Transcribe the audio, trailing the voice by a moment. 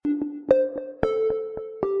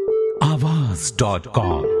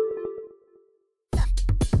startuprazzo.com.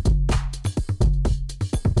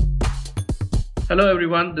 Hello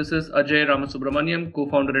everyone, this is Ajay Ramasubramaniam,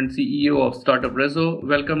 co-founder and CEO of Startup Rezo.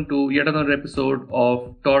 Welcome to yet another episode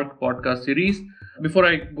of Torque podcast series. Before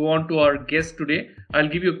I go on to our guest today, I'll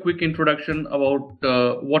give you a quick introduction about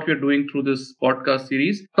what we're doing through this podcast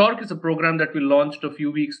series. Torque is a program that we launched a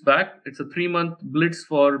few weeks back. It's a 3-month blitz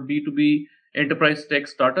for B2B enterprise tech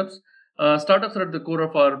startups. Startups are at the core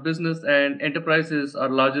of our business, and enterprise is our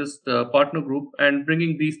largest partner group. And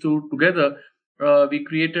bringing these two together, we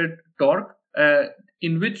created Torque,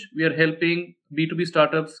 in which we are helping B2B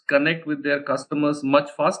startups connect with their customers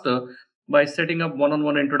much faster by setting up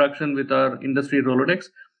one-on-one introduction with our industry Rolodex.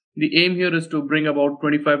 The aim here is to bring about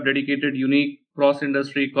 25 dedicated, unique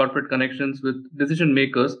cross-industry corporate connections with decision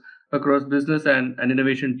makers across business and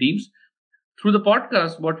innovation teams. Through the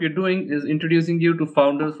podcast, what we're doing is introducing you to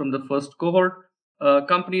founders from the first cohort,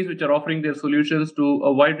 companies which are offering their solutions to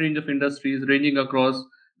a wide range of industries ranging across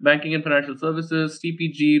banking and financial services,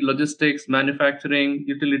 CPG, logistics, manufacturing,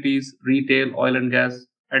 utilities, retail, oil and gas,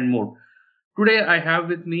 and more. Today, I have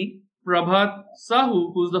with me Prabhat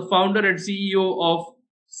Sahu, who's the founder and CEO of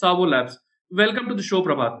Savo Labs. Welcome to the show,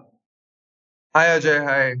 Prabhat. Hi Ajay,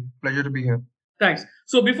 hi. Pleasure to be here. Thanks.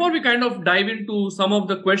 So before we kind of dive into some of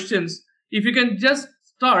the questions, if you can just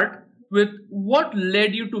start with what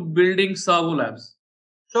led you to building Savo Labs?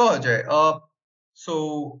 Sure, Ajay.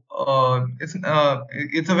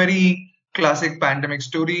 It's a very classic pandemic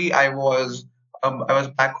story. I was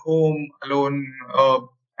back home alone,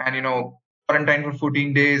 and quarantined for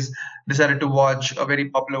 14 days. Decided to watch a very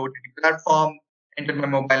popular OTT platform. Entered my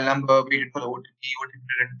mobile number, waited for the OTP. OTP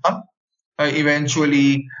didn't come.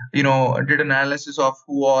 Eventually, did analysis of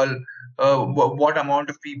who all, what amount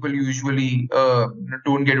of people usually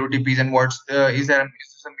don't get OTPs, and is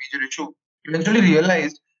this a major issue? Eventually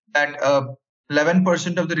realized that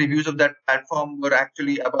 11% of the reviews of that platform were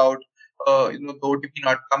actually about the OTP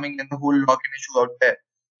not coming and the whole login issue out there.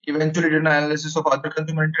 Eventually did an analysis of other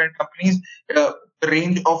consumer internet companies. The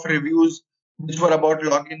range of reviews which were about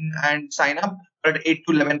login and sign up were at 8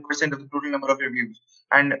 to 11% of the total number of reviews.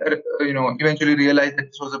 And eventually realized that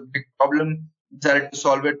this was a big problem, decided to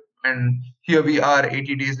solve it, and here we are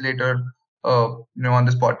 80 days later, on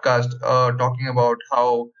this podcast, talking about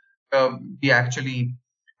how we actually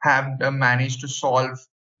have managed to solve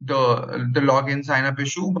the login sign up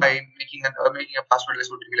issue by making a passwordless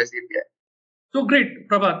OTP-less API. So great,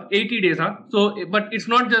 Prabhat, 80 days, huh? So, but it's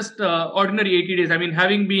not just ordinary 80 days. I mean,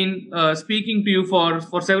 having been speaking to you for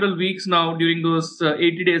several weeks now during those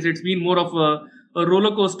 80 days, it's been more of a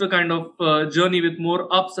roller coaster kind of journey with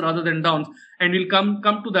more ups rather than downs. And we'll come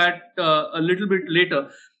to that a little bit later.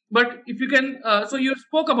 But if you can, so you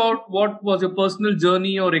spoke about what was your personal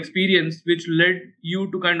journey or experience which led you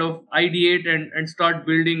to kind of ideate and start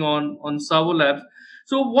building on Savo Labs.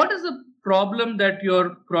 So what is the problem that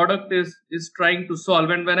your product is trying to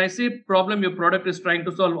solve? And when I say problem your product is trying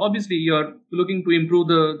to solve, obviously you're looking to improve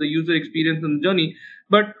the user experience and the journey,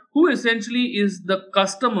 but who essentially is the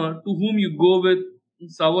customer to whom you go with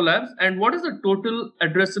Savo Labs, and what is the total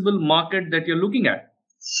addressable market that you're looking at?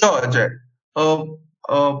 Sure, Ajay.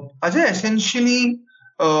 Ajay, essentially,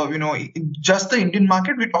 just the Indian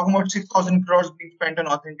market, we're talking about 6,000 crores being spent on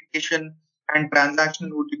authentication and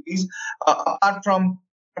transactional OTPs. Apart from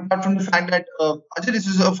the fact that, Ajay, this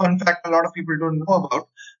is a fun fact a lot of people don't know about,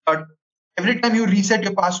 but every time you reset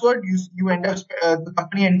your password, you end up the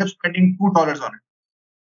company ends up spending $2 on it,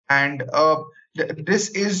 and this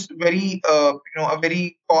is very a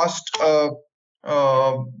very cost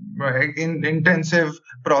intensive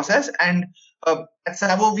process, and at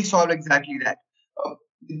Savo we solve exactly that.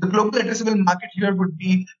 The global addressable market here would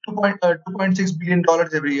be $2.6 billion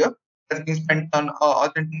every year that's being spent on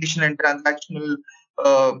authentication and transactional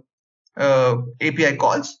API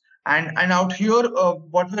calls. And out here,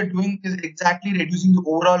 what we're doing is exactly reducing the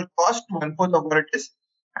overall cost to 1/4 of what it is.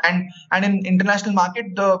 And in international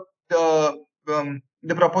market, the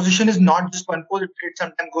proposition is not just 1/4. It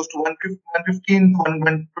sometimes goes to 1/15,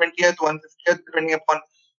 1/20th, 1/50th, depending upon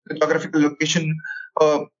the geographical location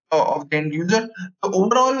of the end user. The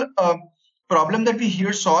overall problem that we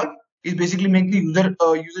here solve is basically make the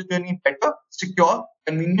user journey better, secure,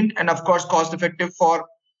 convenient, and of course cost effective for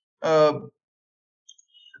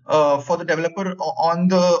the developer on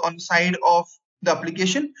the side of the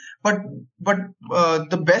application. But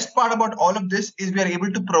the best part about all of this is we are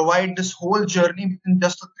able to provide this whole journey within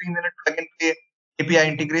just a 3-minute plug and play API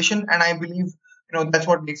integration, and I believe that's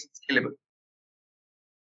what makes it scalable.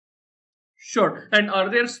 Sure. And are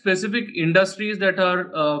there specific industries that are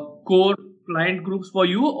core client groups for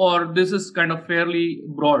you, or this is kind of fairly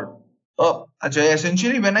broad? Ajay,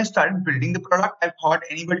 essentially, when I started building the product, I thought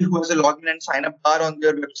anybody who has a login and sign up bar on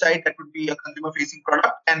their website, that would be a consumer facing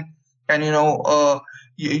product, and can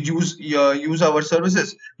use our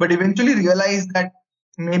services. But eventually realized that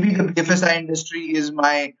maybe the BFSI industry is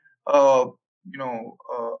my early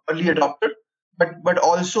adopter, but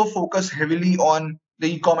also focus heavily on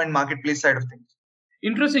the e-com and marketplace side of things.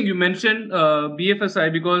 Interesting. You mentioned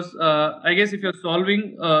BFSI because I guess if you're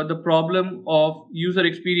solving the problem of user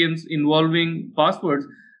experience involving passwords,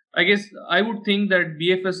 I guess I would think that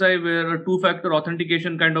BFSI, where a two-factor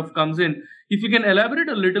authentication kind of comes in, if you can elaborate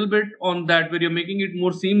a little bit on that, where you're making it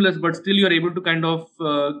more seamless, but still you're able to kind of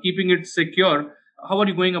keeping it secure. How are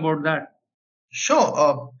you going about that?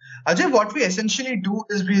 Sure. Ajay, what we essentially do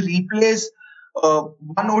is we replace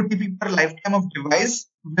one OTP per lifetime of device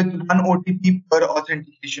with one OTP per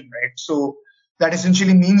authentication, right? So that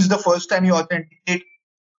essentially means the first time you authenticate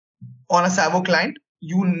on a Savo client,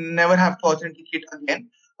 you never have to authenticate again.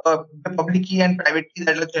 The public key and private key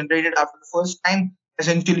that are generated after the first time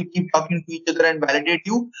essentially keep talking to each other and validate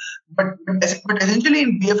you. But essentially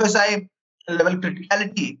in BFSI level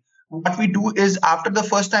criticality, what we do is after the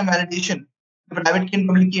first time validation, the private key and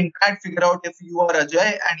public key in fact figure out if you are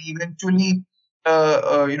Ajay and eventually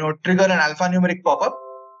trigger an alphanumeric pop-up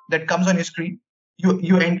that comes on your screen.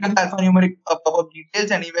 You enter the alphanumeric pop-up details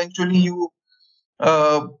and eventually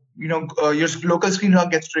uh, your local screen lock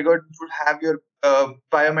gets triggered, which would have your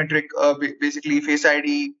biometric, basically Face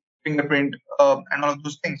ID, fingerprint, and all of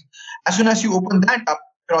those things. As soon as you open that up,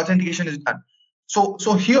 your authentication is done.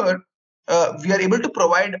 So here we are able to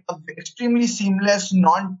provide a extremely seamless,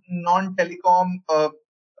 non-telecom,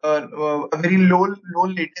 a very low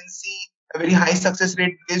latency, a very high success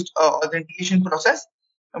rate based authentication process,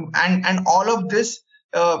 and all of this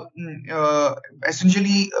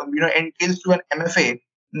essentially entails to an MFA,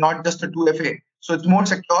 not just a 2FA. So it's more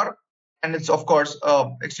secure and it's of course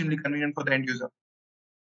extremely convenient for the end user.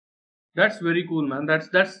 That's very cool, man. That's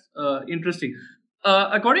interesting.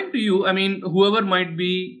 According to you, I mean, whoever might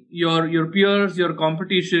be your peers, your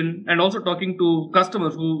competition, and also talking to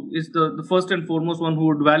customers, who is the first and foremost one who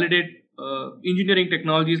would validate engineering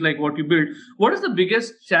technologies like what you build. What is the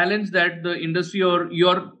biggest challenge that the industry or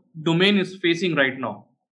your domain is facing right now,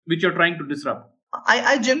 which you're trying to disrupt?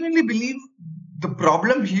 I genuinely believe the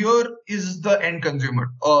problem here is the end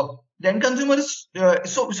consumer. The end consumer is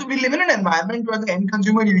so we live in an environment where the end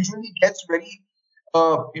consumer usually gets very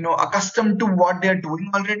accustomed to what they are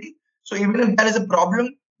doing already. So even if there is a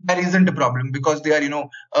problem, there isn't a problem because they are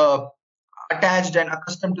attached and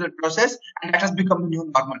accustomed to the process, and that has become the new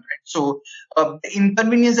normal, right? So the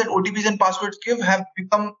inconvenience that OTPs and passwords give have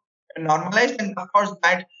become normalized, and of course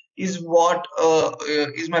that is what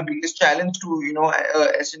is my biggest challenge to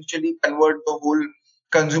essentially convert the whole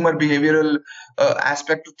consumer behavioral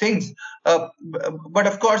aspect to things. But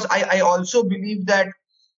of course, I also believe that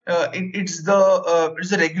it's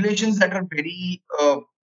the regulations that are very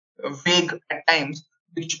vague at times,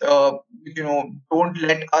 which don't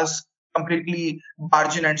let us completely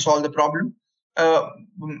barge in and solve the problem.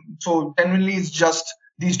 So generally, it's just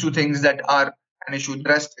these two things that are an issue. The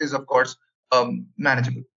rest is, of course,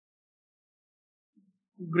 manageable.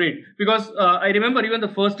 Great, because I remember even the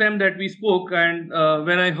first time that we spoke, and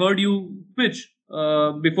when I heard you pitch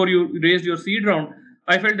before you raised your seed round,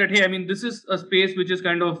 I felt that hey, I mean, this is a space which is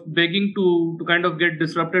kind of begging to kind of get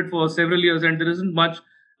disrupted for several years, and there isn't much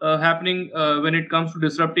happening when it comes to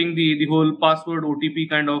disrupting the whole password OTP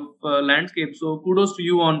kind of landscape. So kudos to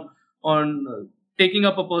you on taking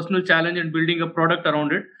up a personal challenge and building a product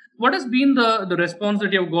around it. What has been the response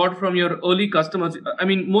that you've got from your early customers? I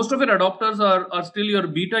mean, most of your adopters are still your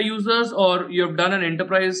beta users, or you have done an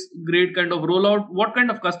enterprise grade kind of rollout. What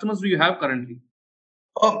kind of customers do you have currently?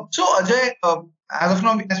 So Ajay, as of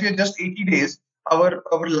now, as we are just 80 days, our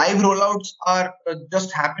live rollouts are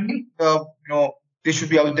just happening. They should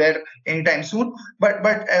be out there anytime soon. But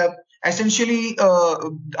essentially,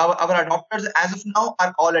 our adopters as of now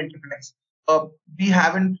are all enterprise. We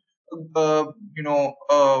haven't uh, you know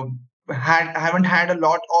haven't had a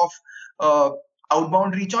lot of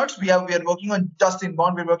outbound reach outs. We are working on just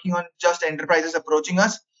inbound. We're working on just enterprises approaching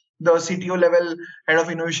us, the CTO level, head of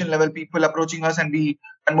innovation level people approaching us, and we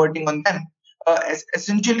converting on them.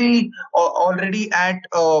 Essentially, already at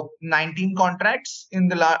 19 contracts in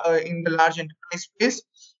the large enterprise space,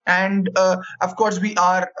 and of course we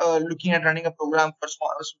are looking at running a program for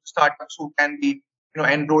small startups who can be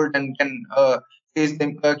enrolled and can take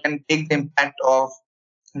the impact of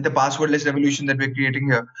the passwordless revolution that we're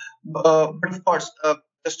creating here. But of course,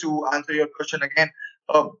 just to answer your question again,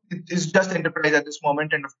 it is just enterprise at this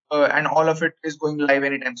moment, and all of it is going live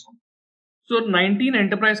anytime soon. So 19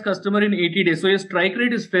 enterprise customer in 80 days. So your strike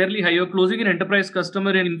rate is fairly high. You're closing an enterprise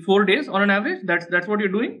customer in 4 days on an average. That's what you're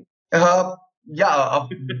doing. Uh, yeah,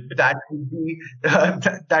 that would be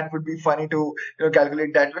that would be funny to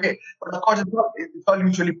calculate that way. But of course, it's all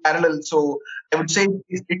usually parallel. So I would say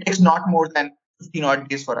it takes not more than 15 odd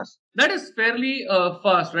days for us. That is fairly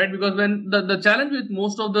fast, right? Because when the challenge with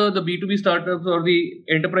most of the B2B startups or the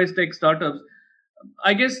enterprise tech startups,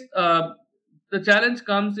 I guess the challenge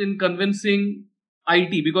comes in convincing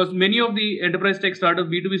IT, because many of the enterprise tech startups,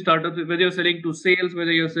 B2B startups, whether you're selling to sales,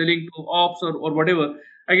 whether you're selling to ops or whatever,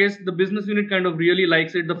 I guess the business unit kind of really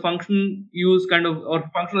likes it. The function use kind of or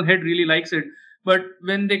functional head really likes it. But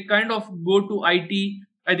when they kind of go to IT,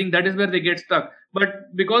 I think that is where they get stuck.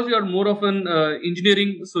 But because you're more of an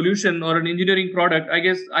engineering solution or an engineering product, I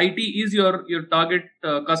guess IT is your target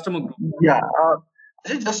customer group. Yeah.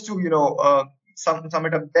 Just to sum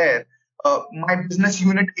it up there. My business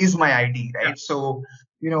unit is my ID, right? So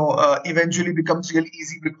eventually becomes really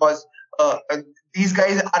easy because these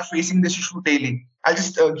guys are facing this issue daily. I'll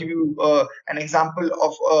just give you an example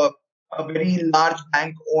of a very large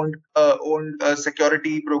bank owned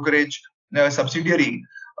security brokerage subsidiary.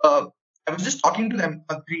 I was just talking to them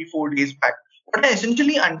 3-4 days back. What I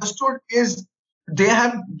essentially understood is they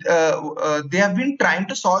have they have been trying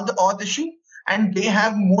to solve the auth issue, and they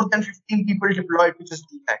have more than 15 people deployed to just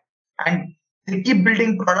do that. And they keep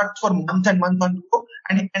building products for months and months on go.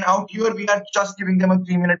 And out here, we are just giving them a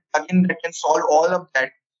 3-minute plugin that can solve all of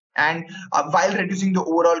that. And while reducing the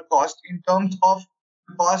overall cost in terms of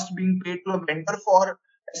cost being paid to a vendor for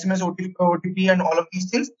SMS, OTP, and all of these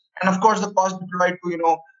things. And of course, the cost deployed to,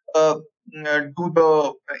 to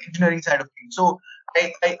the engineering side of things. So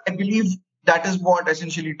I believe that is what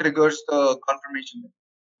essentially triggers the confirmation.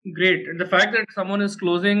 Great. And the fact that someone is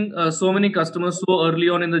closing so many customers so early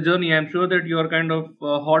on in the journey, I'm sure that you're kind of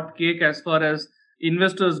hot cake as far as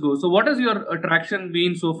investors go. So what has your attraction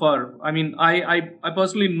been so far? I mean, I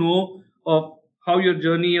personally know of how your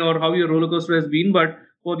journey or how your roller coaster has been, but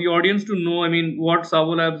for the audience to know, I mean, what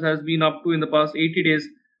Savo Labs has been up to in the past 80 days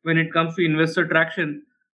when it comes to investor traction,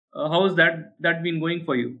 how has that been going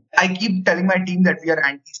for you? I keep telling my team that we are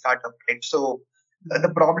anti-startup, right? So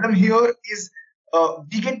the problem here is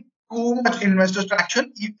we get too much investor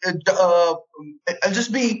traction. I'll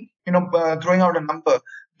just be throwing out a number.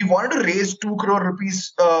 We wanted to raise 2 crore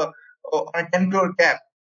rupees on a 10 crore cap.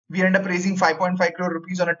 We end up raising 5.5 crore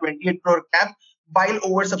rupees on a 28 crore cap while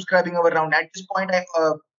oversubscribing our round. At this point,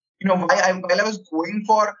 while I was going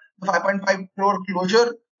for the 5.5 crore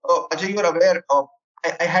closure, Ajay, you're aware,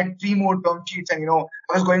 I had 3 more term sheets, and I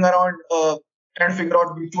was going around trying to figure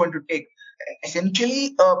out which one to take.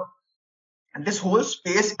 Essentially, this whole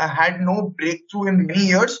space had no breakthrough in many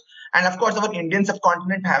years, and of course, our Indian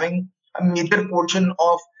subcontinent having a major portion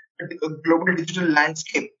of the global digital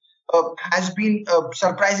landscape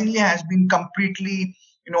surprisingly has been completely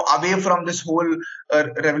away from this whole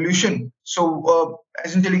revolution. So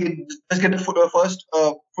essentially, just get the first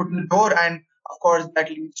foot in the door, and of course, that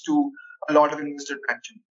leads to a lot of investor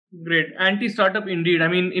traction. Great. Anti-startup indeed. I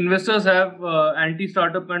mean, investors have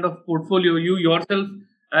anti-startup kind of portfolio. You yourself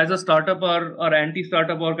as a startup or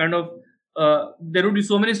anti-startup or kind of, there would be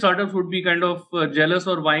so many startups would be kind of jealous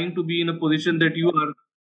or vying to be in a position that you are,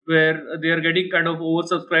 where they are getting kind of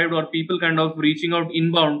oversubscribed or people kind of reaching out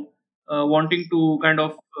inbound, wanting to kind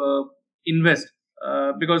of invest.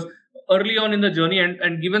 Because early on in the journey,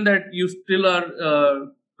 and given that you still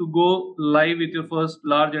are to go live with your first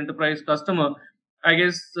large enterprise customer, I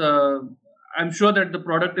guess I'm sure that the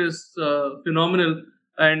product is phenomenal,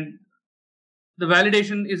 and the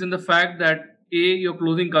validation is in the fact that A, you're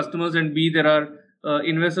closing customers, and B, there are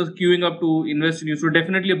investors queuing up to invest in you. So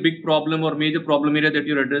definitely a big problem or major problem area that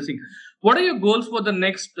you're addressing. What are your goals for the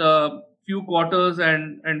next few quarters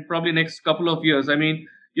and probably next couple of years? I mean,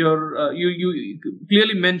 you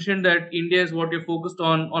clearly mentioned that India is what you're focused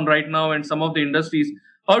on right now, and some of the industries.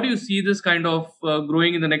 How do you see this kind of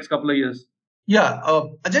growing in the next couple of years? Yeah,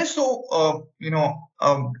 Ajay, so,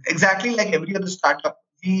 exactly like every other startup,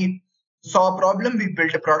 we saw a problem, we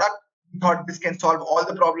built a product, we thought this can solve all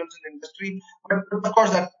the problems in the industry. But of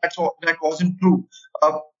course, that wasn't true.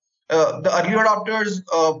 The early adopters,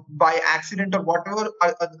 by accident or whatever,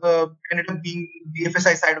 ended up being the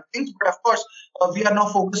BFSI side of things. But of course, we are now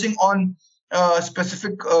focusing on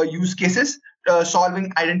specific use cases,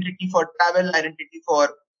 solving identity for travel, identity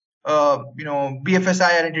for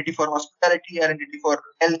BFSI, identity for hospitality, identity for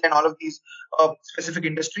health, and all of these specific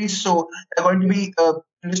industries. So there are going to be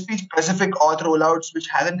industry-specific auth rollouts, which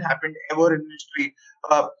hasn't happened ever in industry.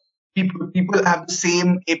 People have the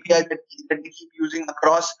same API that they keep using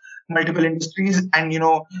across multiple industries, and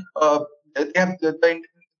they have the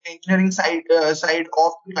engineering side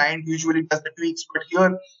of the client usually does the tweaks, but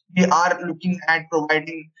here we are looking at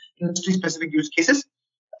providing industry specific use cases.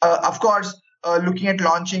 Of course, looking at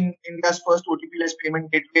launching India's first OTP-less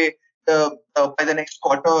payment gateway by the next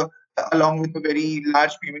quarter, along with a very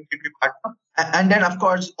large payment gateway partner. And then, of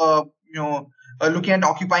course, looking at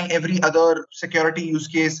occupying every other security use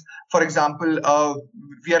case. For example,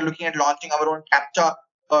 we are looking at launching our own CAPTCHA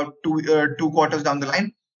two quarters down the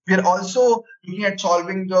line. We are also looking at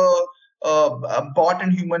solving the bot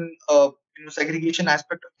and human segregation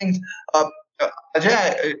aspect of things. Uh,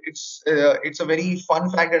 Ajay, it's a very fun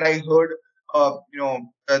fact that I heard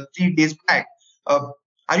 3 days back.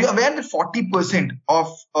 Are you aware that 40%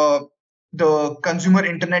 of the consumer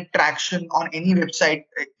internet traction on any website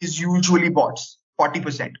is usually bots?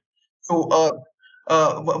 40%. So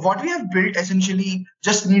what we have built essentially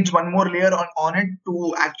just needs one more layer on it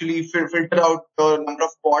to actually filter out the number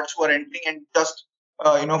of bots who are entering and just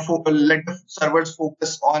let the servers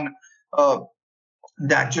focus on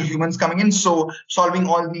the actual humans coming in. So solving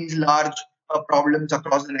all these large problems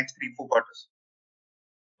across the next 3-4 quarters.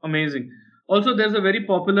 Amazing. Also, there's a very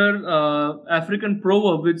popular African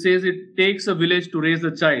proverb which says it takes a village to raise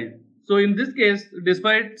a child. So in this case,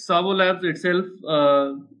 despite Savo Labs itself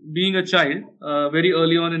being a child very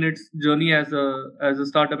early on in its journey as a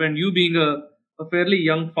startup, and you being a fairly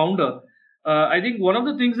young founder, I think one of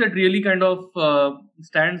the things that really kind of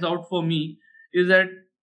stands out for me is that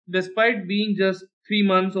despite being just 3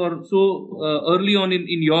 months or so early on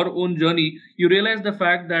in your own journey, you realize the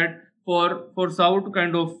fact that for Savo to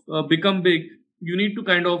kind of become big, you need to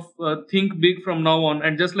kind of think big from now on.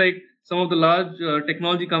 And just like some of the large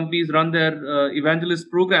technology companies run their evangelist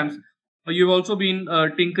programs, you've also been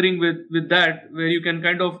tinkering with that, where you can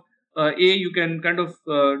kind of you can kind of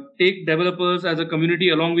take developers as a community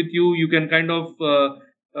along with you. You can kind of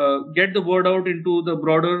get the word out into the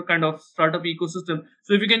broader kind of startup ecosystem.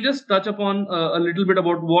 So if you can just touch upon a little bit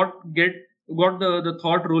about what got the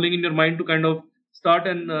thought rolling in your mind to kind of start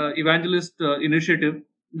an evangelist initiative,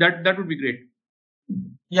 that would be great.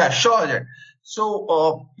 Yeah, sure, Ajay.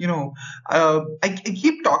 So, I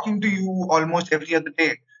keep talking to you almost every other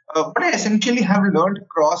day. What I essentially have learned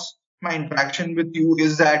across my interaction with you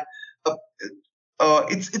is that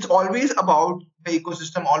it's always about the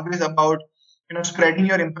ecosystem, always about spreading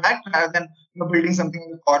your impact rather than building something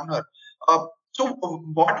in the corner. So,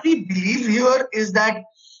 what we believe here is that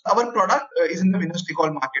our product is in the winner's take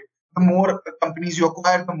all market. The more companies you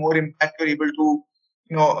acquire, the more impact you're able to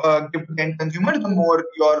give to the end consumer, the more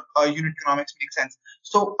your unit economics make sense.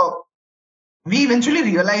 So we eventually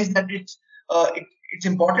realized that it's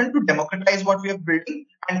important to democratize what we are building,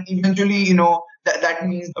 and eventually that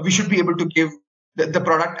means we should be able to give the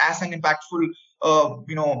product as an impactful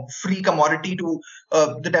free commodity to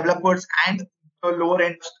the developers and the lower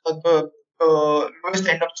end, the lowest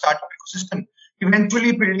end of the startup ecosystem,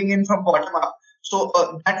 eventually building in from bottom up. So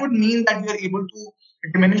that would mean that we are able to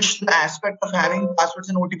diminish the aspect of having passwords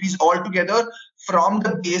and OTPs altogether from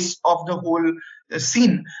the base of the whole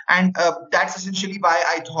scene. And that's essentially why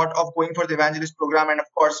I thought of going for the evangelist program. And of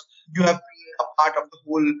course, you have been a part of the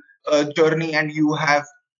whole journey, and you have,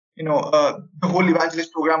 the whole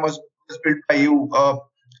evangelist program was built by you.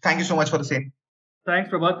 Thank you so much for the same.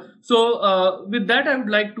 Thanks, Prabhat. So, with that, I would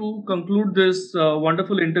like to conclude this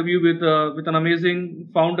wonderful interview with an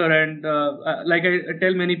amazing founder, and like I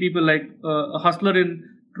tell many people, like a hustler in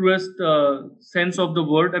truest sense of the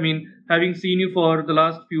word. I mean, having seen you for the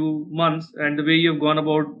last few months and the way you've gone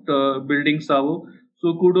about building Savo,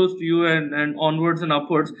 so kudos to you, and onwards and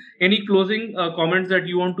upwards. Any closing comments that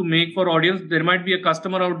you want to make for audience? There might be a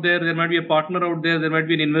customer out there might be a partner out there might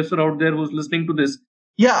be an investor out there who's listening to this.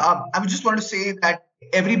 Yeah, I would just want to say that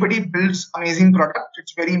everybody builds amazing products.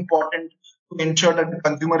 It's very important to ensure that the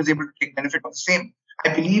consumer is able to take benefit of the same.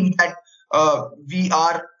 I believe that we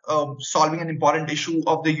are solving an important issue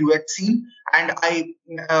of the UX scene, and I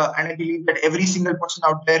believe that every single person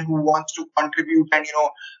out there who wants to contribute and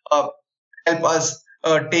help us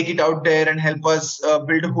take it out there and help us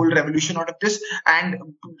build a whole revolution out of this, and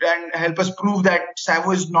help us prove that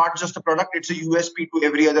Savo is not just a product; it's a USP to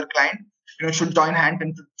every other client. Should join hands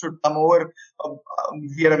and should come over.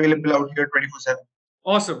 We are available out here 24/7.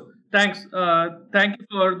 Awesome. Thanks. Thank you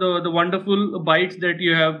for the wonderful bites that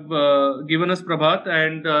you have given us, Prabhat.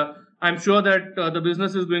 And I'm sure that the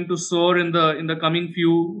business is going to soar in the coming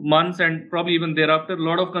few months, and probably even thereafter. A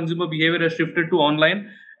lot of consumer behavior has shifted to online.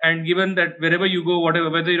 And given that wherever you go,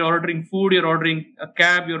 whether you're ordering food, you're ordering a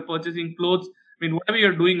cab, you're purchasing clothes, I mean, whatever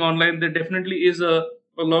you're doing online, there definitely is a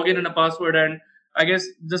login and a password. And I guess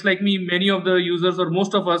just like me, many of the users or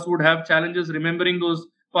most of us would have challenges remembering those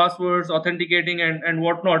passwords, authenticating, and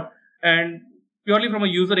whatnot. And purely from a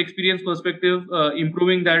user experience perspective,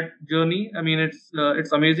 improving that journey, I mean,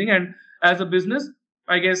 it's amazing. And as a business,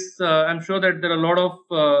 I guess I'm sure that there are a lot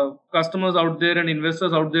of customers out there and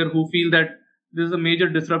investors out there who feel that this is a major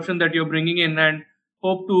disruption that you're bringing in, and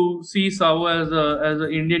hope to see Savo as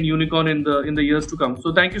an Indian unicorn in the years to come.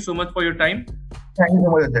 So thank you so much for your time. Thank you so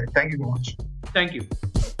much, Ajay. Thank you so much. Thank you.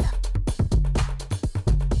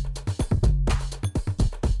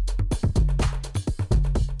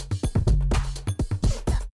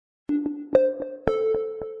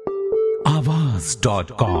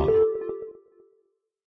 Aavas.com